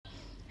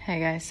Hey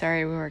guys,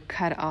 sorry we were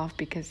cut off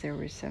because there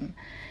was some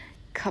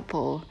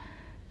couple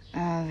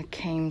that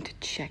came to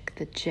check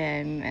the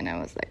gym, and I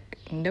was like,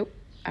 nope,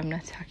 I'm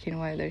not talking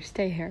while they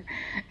stay here.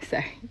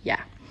 So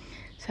yeah,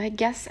 so I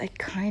guess I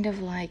kind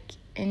of like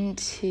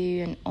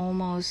into and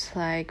almost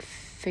like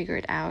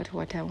figured out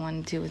what I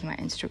want to do with my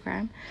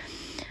Instagram.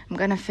 I'm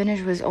gonna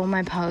finish with all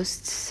my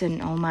posts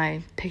and all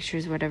my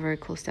pictures, whatever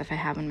cool stuff I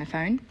have on my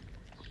phone,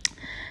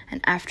 and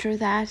after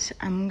that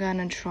I'm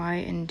gonna try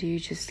and do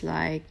just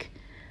like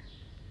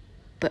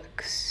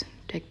books,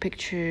 take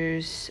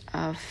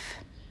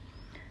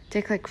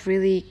like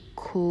really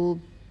cool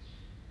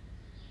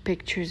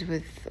pictures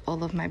with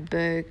all of my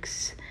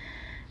books,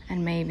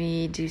 and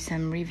maybe do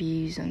some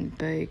reviews on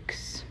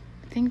books.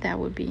 I think that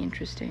would be an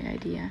interesting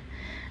idea,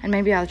 and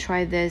maybe I'll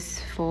try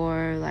this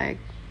for like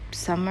the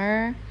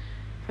summer,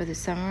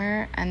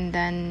 and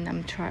then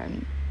I'm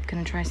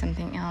gonna try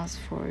something else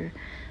for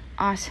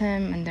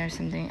autumn, and there's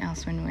something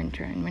else in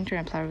winter. In winter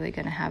I'm probably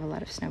gonna have a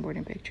lot of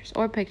snowboarding pictures,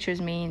 or pictures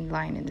me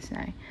lying in the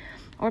snow,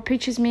 or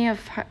pictures me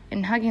of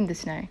hugging the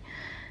snow,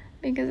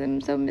 because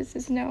I'm so miss the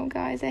snow,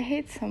 guys. I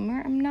hate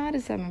summer. I'm not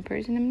a summer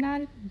person. I'm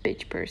not a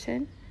beach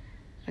person.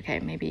 Okay,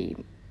 maybe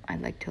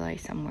I'd like to lie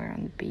somewhere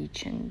on the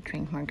beach and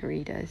drink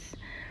margaritas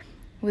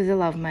with the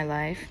love of my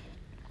life,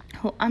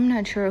 who I'm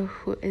not sure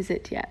who is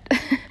it yet.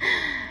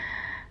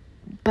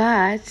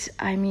 But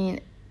I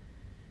mean,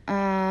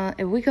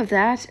 a week of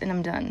that and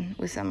I'm done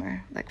with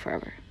summer, like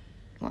forever.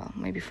 Well,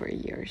 maybe for a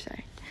year or so.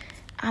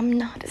 I'm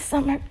not a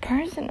summer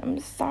person, I'm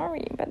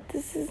sorry, but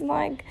this is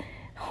like,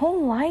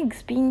 who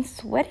likes being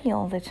sweaty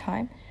all the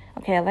time?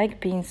 Okay, I like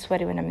being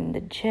sweaty when I'm in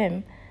the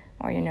gym,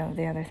 or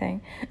the other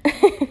thing.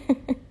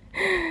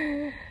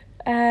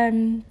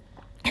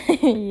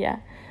 Yeah,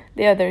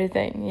 the other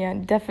thing, yeah,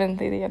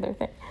 definitely the other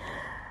thing.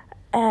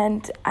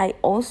 And I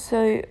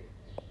also,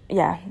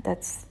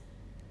 that's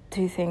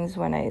two things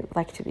when I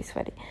like to be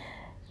sweaty.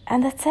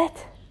 And that's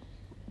it.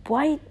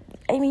 Why?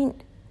 I mean,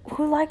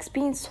 who likes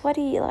being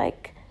sweaty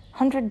like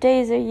 100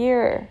 days a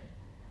year?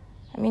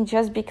 I mean,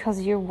 just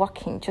because you're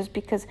walking,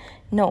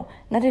 no,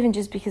 not even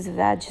just because of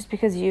that, just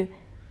because you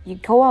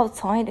go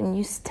outside and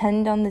you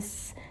stand on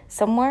this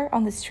somewhere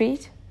on the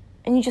street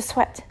and you just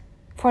sweat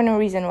for no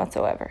reason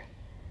whatsoever.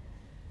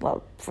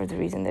 Well, for the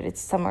reason that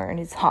it's summer and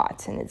it's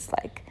hot and it's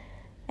like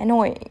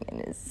annoying and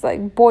it's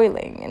like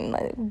boiling and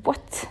like,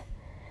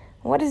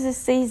 what is this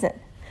season?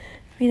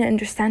 I mean, I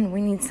understand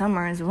we need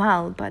summer as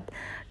well, but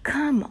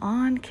come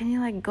on, can you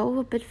like go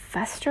a bit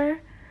faster?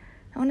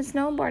 I want to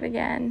snowboard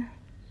again.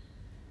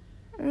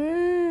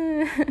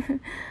 I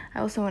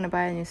also want to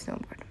buy a new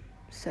snowboard.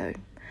 So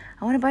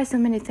I want to buy so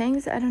many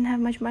things. I don't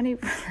have much money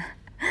for that.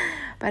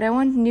 But I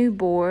want a new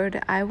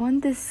board. I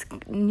want this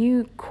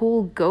new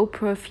cool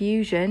GoPro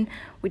Fusion,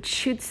 which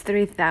shoots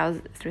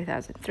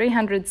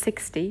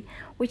 360,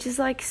 which is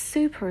like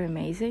super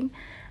amazing.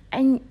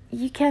 And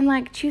you can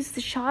like choose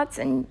the shots,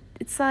 and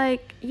it's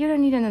like you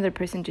don't need another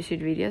person to shoot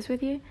videos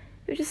with you.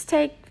 You just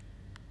take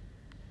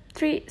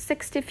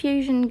 360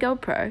 Fusion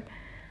GoPro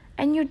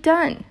and you're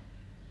done.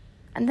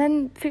 And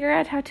then figure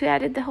out how to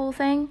edit the whole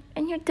thing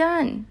and you're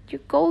done.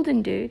 You're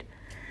golden, dude.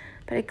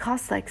 But it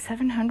costs like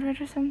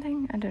 700 or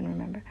something. I don't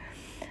remember.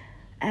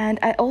 And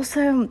I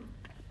also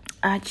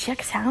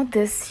checked out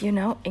this,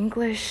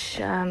 English,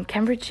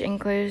 Cambridge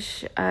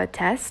English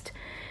test.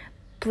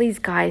 Please,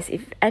 guys,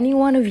 if any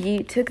one of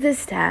you took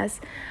this test,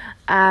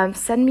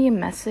 send me a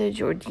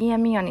message or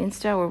DM me on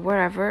Insta or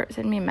wherever.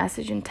 Send me a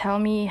message and tell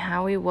me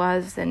how it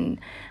was and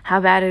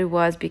how bad it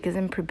was, because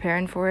I'm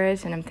preparing for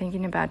it and I'm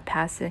thinking about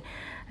passing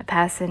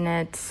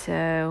it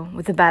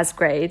with the best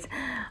grade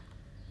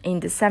in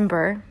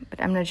December,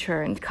 but I'm not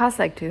sure. And it costs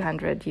like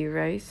 220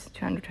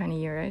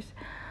 euros.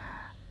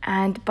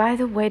 And by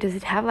the way, does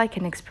it have like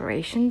an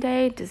expiration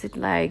date? Does it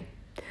like,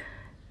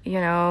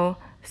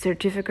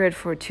 certificate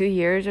for 2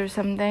 years or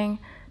something?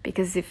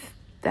 Because if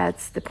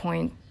that's the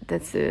point,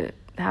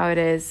 how it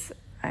is,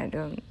 I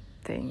don't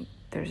think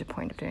there's a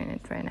point of doing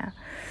it right now.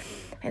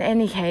 In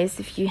any case,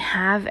 if you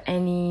have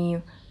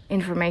any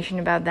information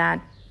about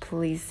that,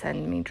 please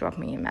drop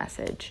me a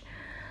message.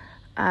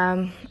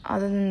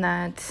 Other than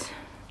that,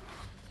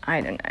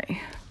 I don't know.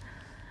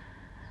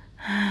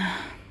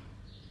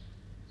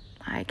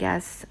 I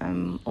guess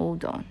I'm all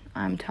done.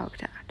 I'm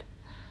talked out.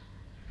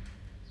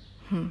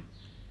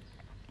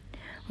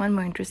 One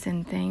more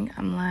interesting thing,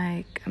 I'm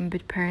a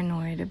bit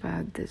paranoid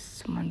about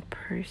this one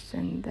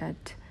person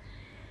that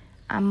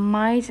I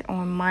might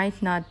or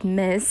might not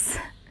miss.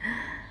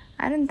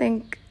 I don't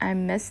think I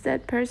missed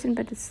that person,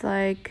 but it's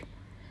like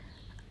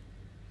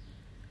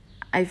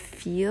I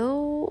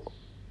feel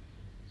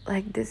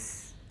like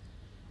this,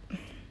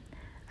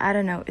 I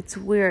don't know, it's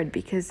weird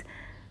because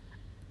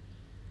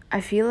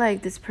I feel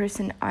like this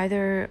person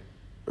either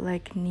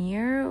like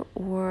near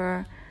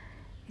or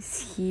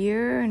is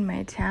here in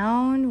my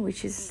town,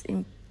 which is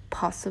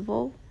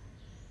impossible,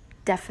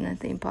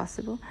 definitely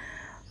impossible.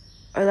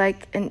 Or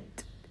like, and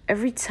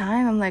every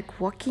time I'm like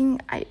walking,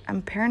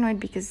 I'm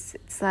paranoid because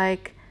it's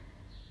like,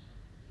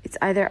 it's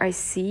either I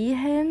see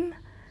him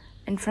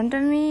in front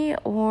of me,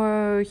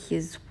 or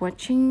he's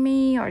watching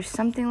me, or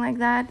something like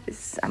that.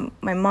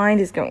 My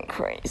mind is going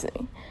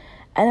crazy.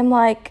 And I'm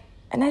like,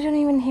 and I don't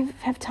even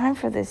have time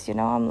for this,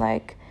 I'm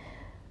like,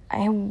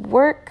 I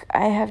work,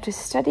 I have to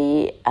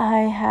study, I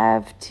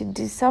have to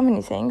do so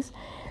many things.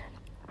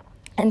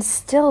 And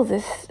still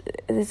this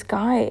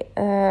guy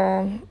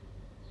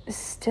is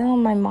still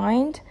on my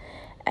mind.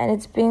 And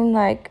it's been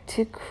like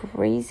too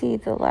crazy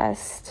the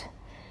last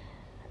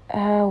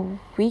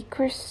week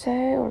or so,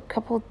 or a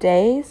couple of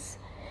days.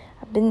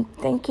 I've been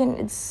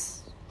thinking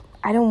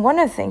I don't want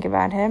to think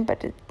about him,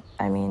 but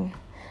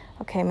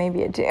okay,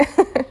 maybe I do.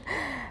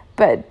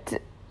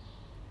 But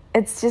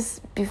it's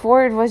just,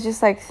 before it was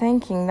just like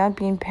thinking, not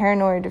being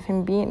paranoid of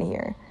him being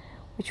here,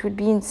 which would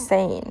be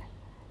insane.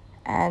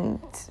 And,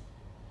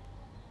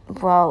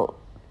 well,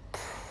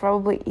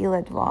 probably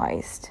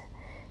ill-advised.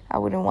 I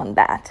wouldn't want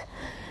that.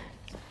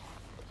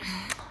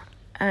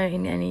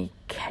 In any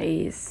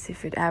case,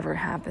 if it ever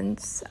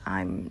happens,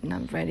 I'm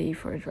not ready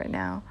for it right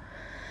now.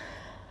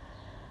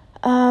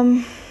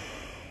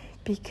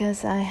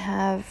 Because I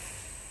have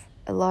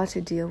a lot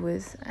to deal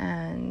with,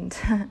 and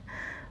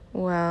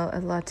well, a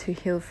lot to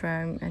heal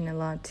from, and a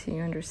lot to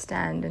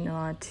understand, and a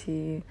lot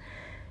to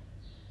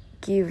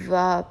give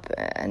up,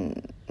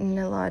 and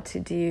a lot to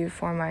do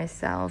for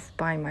myself,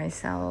 by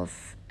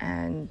myself,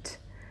 and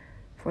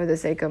for the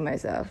sake of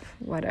myself,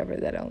 whatever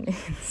that all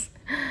means.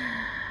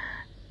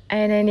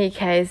 In any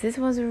case, this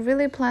was a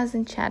really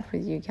pleasant chat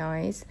with you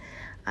guys.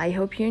 I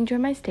hope you enjoy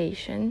my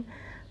station.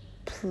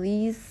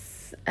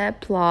 Please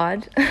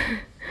applaud.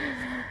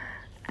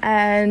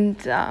 And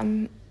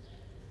I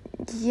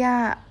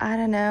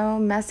don't know,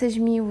 message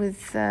me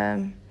with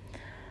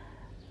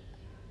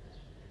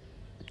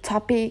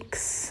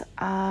topics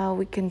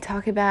we can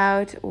talk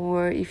about,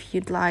 or if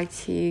you'd like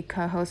to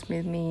co-host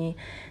with me,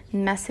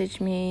 message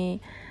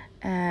me.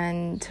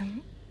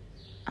 And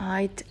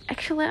I'd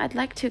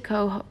like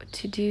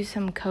to do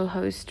some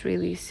co-host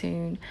really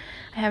soon.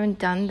 I haven't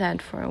done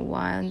that for a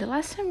while, and the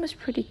last time was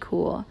pretty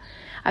cool.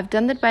 I've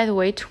done that, by the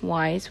way,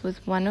 twice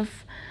with one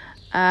of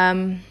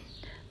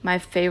my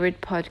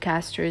favorite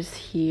podcasters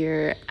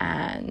here,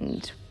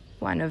 and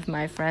one of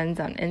my friends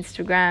on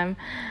Instagram,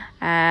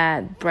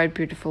 Bright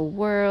Beautiful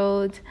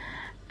World.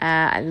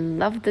 I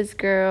love this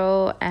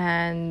girl,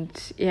 and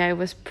it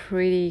was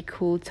pretty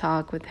cool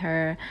talk with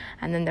her.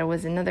 And then there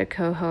was another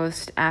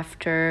co-host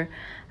after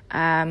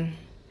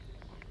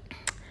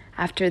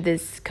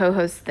this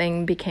co-host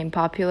thing became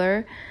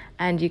popular,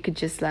 and you could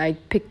just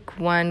like pick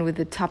one with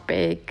the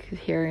topic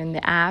here in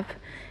the app.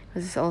 It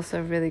was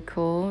also really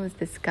cool. It was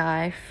this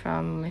guy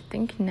from, I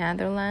think,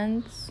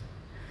 Netherlands.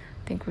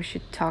 I think we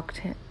should talk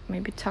to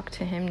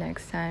him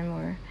next time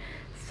or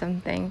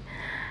something.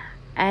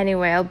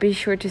 Anyway, I'll be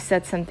sure to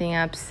set something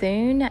up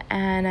soon,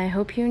 and I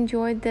hope you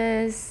enjoyed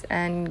this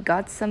and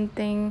got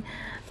something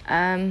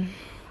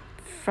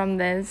from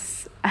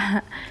this.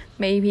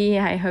 Maybe,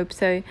 I hope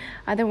so.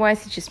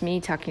 Otherwise, it's just me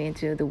talking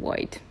into the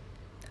void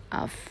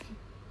of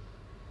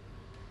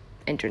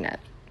internet,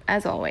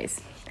 as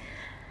always.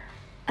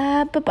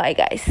 Bye-bye,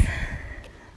 guys.